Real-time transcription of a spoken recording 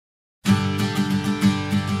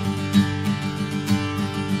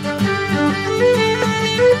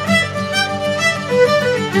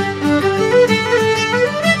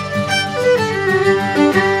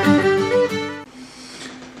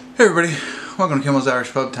Hey everybody, welcome to Kimmel's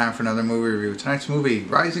Irish Pub. Time for another movie review. Tonight's movie,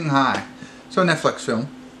 Rising High. So a Netflix film.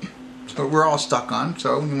 So we're all stuck on,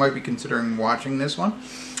 so you might be considering watching this one.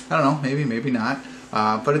 I don't know, maybe, maybe not.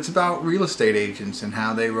 But it's about real estate agents and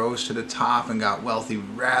how they rose to the top and got wealthy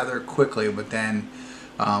rather quickly, but then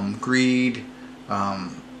greed,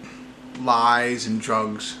 lies, and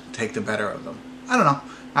drugs take the better of them. I don't know.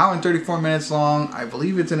 Hour and 34 minutes long. I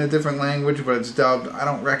believe it's in a different language, but it's dubbed. I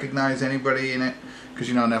don't recognize anybody in it because,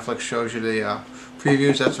 you know, Netflix shows you the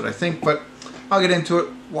previews. That's what I think. But I'll get into it,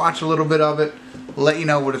 watch a little bit of it, let you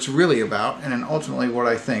know what it's really about, and then ultimately what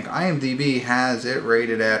I think. IMDb has it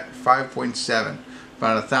rated at 5.7.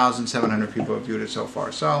 About 1,700 people have viewed it so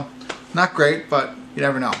far. So, not great, but you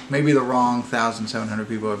never know. Maybe the wrong 1,700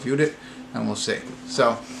 people have viewed it, and we'll see.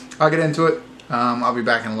 So, I'll get into it. I'll be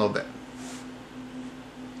back in a little bit.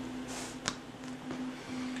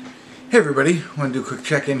 Hey everybody, I want to do a quick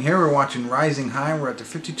check-in here. We're watching Rising High. We're at the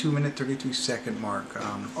 52-minute, 33-second mark.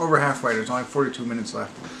 Over halfway. There's only 42 minutes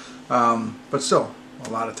left. But still, a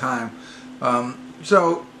lot of time.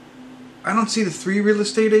 So, I don't see the three real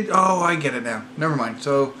estate agents. Oh, I get it now. Never mind.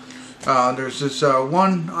 So, there's this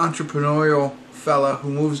one entrepreneurial fella who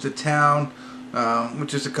moves to town,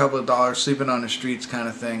 which is a couple of dollars, sleeping on the streets kind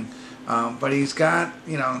of thing. But he's got,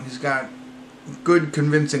 you know, he's got good,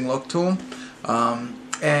 convincing look to him.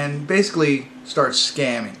 And basically starts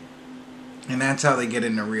scamming. And that's how they get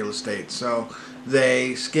into real estate. So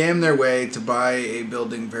they scam their way to buy a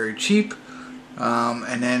building very cheap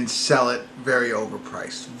and then sell it very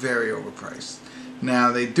overpriced. Very overpriced.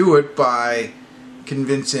 Now they do it by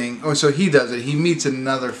convincing, oh, so he does it. He meets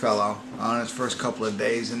another fellow on his first couple of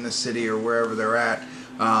days in the city or wherever they're at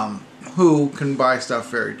who can buy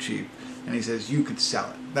stuff very cheap. And he says, you could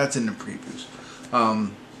sell it. That's in the previews.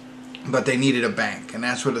 But they needed a bank, and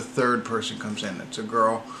that's where the third person comes in. It's a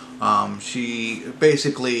girl. She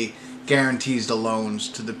basically guarantees the loans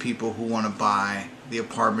to the people who want to buy the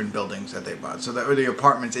apartment buildings that they bought. So that were the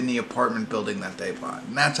apartments in the apartment building that they bought.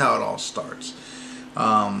 And that's how it all starts.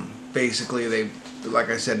 Basically, they, like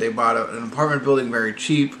I said, they bought an apartment building very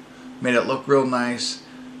cheap, made it look real nice,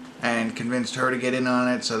 and convinced her to get in on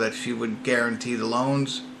it so that she would guarantee the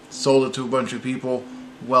loans. Sold it to a bunch of people,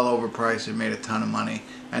 well overpriced, and made a ton of money.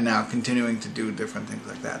 And now continuing to do different things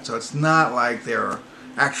like that. So it's not like they're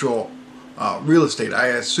actual real estate. I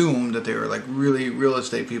assumed that they were like really real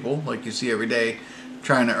estate people, like you see every day,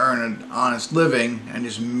 trying to earn an honest living and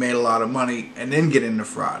just made a lot of money and then get into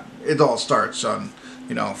fraud. It all starts on,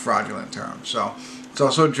 you know, fraudulent terms. So it's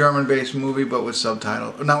also a German-based movie, but with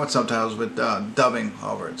subtitles, not with subtitles, with dubbing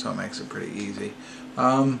over it. So it makes it pretty easy.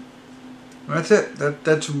 That's it.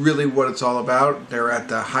 That's really what it's all about. They're at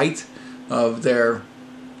the height of their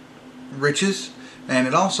riches, and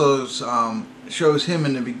it also shows him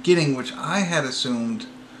in the beginning, which I had assumed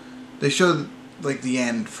they showed like the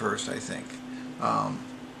end first, I think,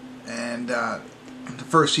 and the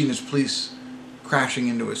first scene is police crashing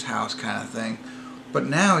into his house kind of thing, but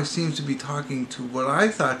now he seems to be talking to what I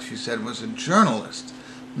thought she said was a journalist,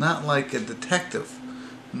 not like a detective.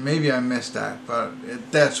 Maybe I missed that, but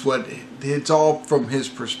that's what it's all from his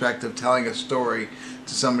perspective, telling a story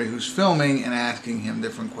to somebody who's filming and asking him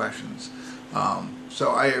different questions. So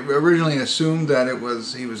I originally assumed that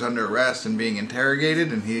he was under arrest and being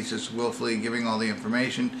interrogated, and he's just willfully giving all the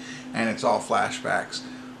information, and it's all flashbacks.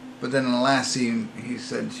 But then in the last scene, he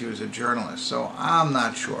said she was a journalist, so I'm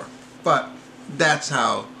not sure. But that's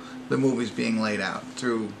how the movie's being laid out,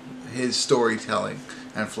 through his storytelling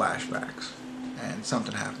and flashbacks. And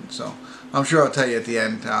something happened, so I'm sure I'll tell you at the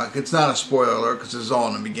end. It's not a spoiler alert because it's all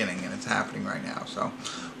in the beginning and it's happening right now, so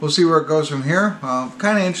we'll see where it goes from here.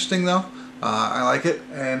 Kind of interesting though. I like it,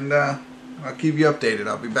 and I'll keep you updated.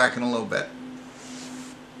 I'll be back in a little bit.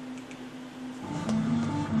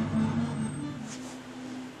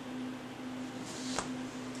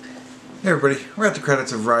 Hey everybody, we're at the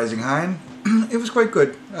credits of Rising High, and it was quite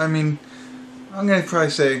good. I mean, I'm going to probably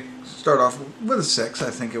say start off with a 6. I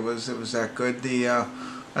think it was that good.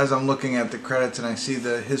 As I'm looking at the credits and I see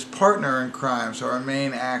his partner in crime, so our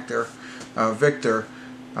main actor, Victor,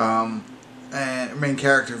 and main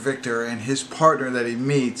character Victor, and his partner that he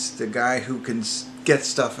meets, the guy who can get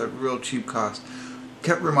stuff at real cheap cost,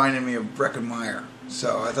 kept reminding me of Breck and Meyer.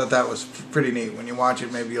 So I thought that was pretty neat. When you watch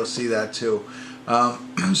it, maybe you'll see that too.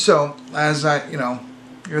 So as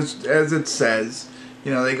as it says,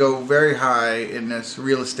 you know, they go very high in this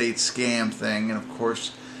real estate scam thing, and of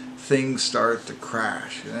course things start to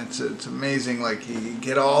crash. And it's amazing, like you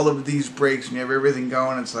get all of these breaks and you have everything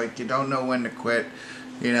going, it's like you don't know when to quit,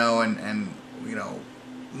 you know, and you know,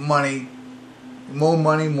 more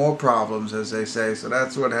money, more problems, as they say. So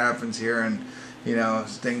that's what happens here, and you know,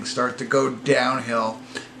 things start to go downhill.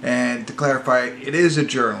 And to clarify, it is a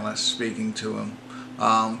journalist speaking to him,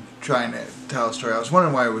 trying to tell a story. I was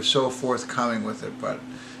wondering why he was so forthcoming with it, but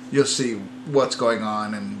you'll see what's going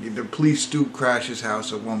on. And the police do crash his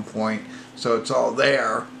house at one point, so it's all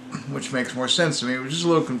there, which makes more sense to me. It was just a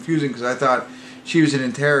little confusing because I thought she was an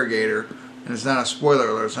interrogator, and it's not a spoiler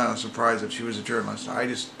alert, it's not a surprise that she was a journalist. I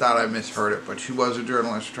just thought I misheard it, but she was a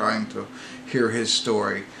journalist trying to hear his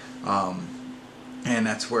story, and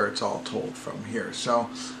that's where it's all told from here. So,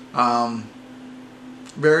 I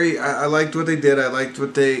liked what they did. I liked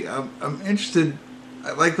what they, I'm interested,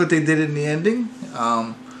 I liked what they did in the ending,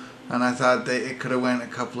 and I thought it could have went a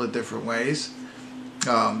couple of different ways.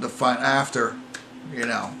 After, you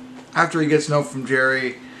know, after he gets no from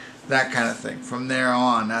Jerry, that kind of thing. From there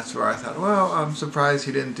on, that's where I thought, well, I'm surprised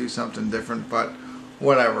he didn't do something different, but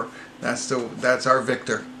whatever. That's our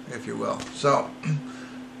Victor, if you will. So,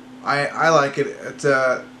 I like it. It's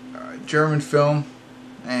a German film,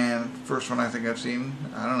 and first one I think I've seen.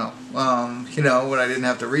 I don't know. You know, when I didn't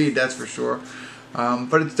have to read, that's for sure.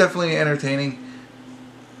 But it's definitely entertaining.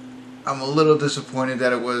 I'm a little disappointed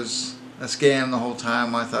that it was a scam the whole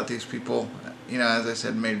time. I thought these people, you know, as I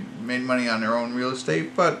said, made money on their own real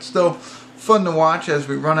estate, but still fun to watch as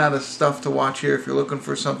we run out of stuff to watch here. If you're looking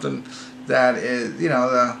for something that is, you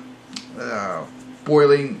know, the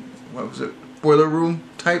boiler room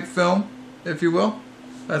type film, if you will.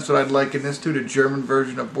 That's what I'd liken this to, the German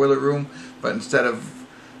version of Boiler Room, but instead of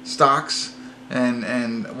stocks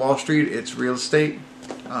and Wall Street, it's real estate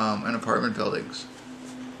and apartment buildings.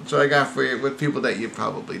 That's what I got for you with people that you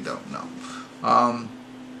probably don't know.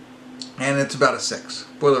 And it's about a 6.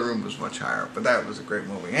 Boiler Room was much higher, but that was a great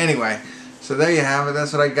movie. Anyway, so there you have it.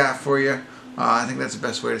 That's what I got for you. I think that's the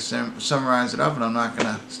best way to summarize it up, and I'm not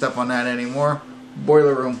going to step on that anymore.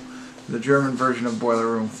 Boiler Room, the German version of Boiler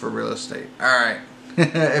Room for real estate. All right.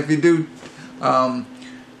 If you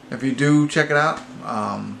do check it out,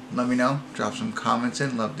 let me know. Drop some comments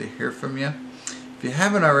in. Love to hear from you. If you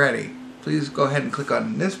haven't already, please go ahead and click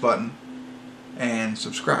on this button and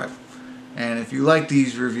subscribe. And if you like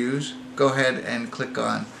these reviews, go ahead and click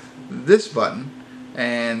on this button,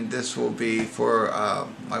 and this will be for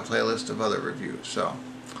my playlist of other reviews. So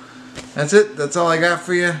that's it. That's all I got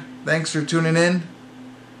for you. Thanks for tuning in.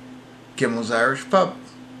 Kimmel's Irish Pub.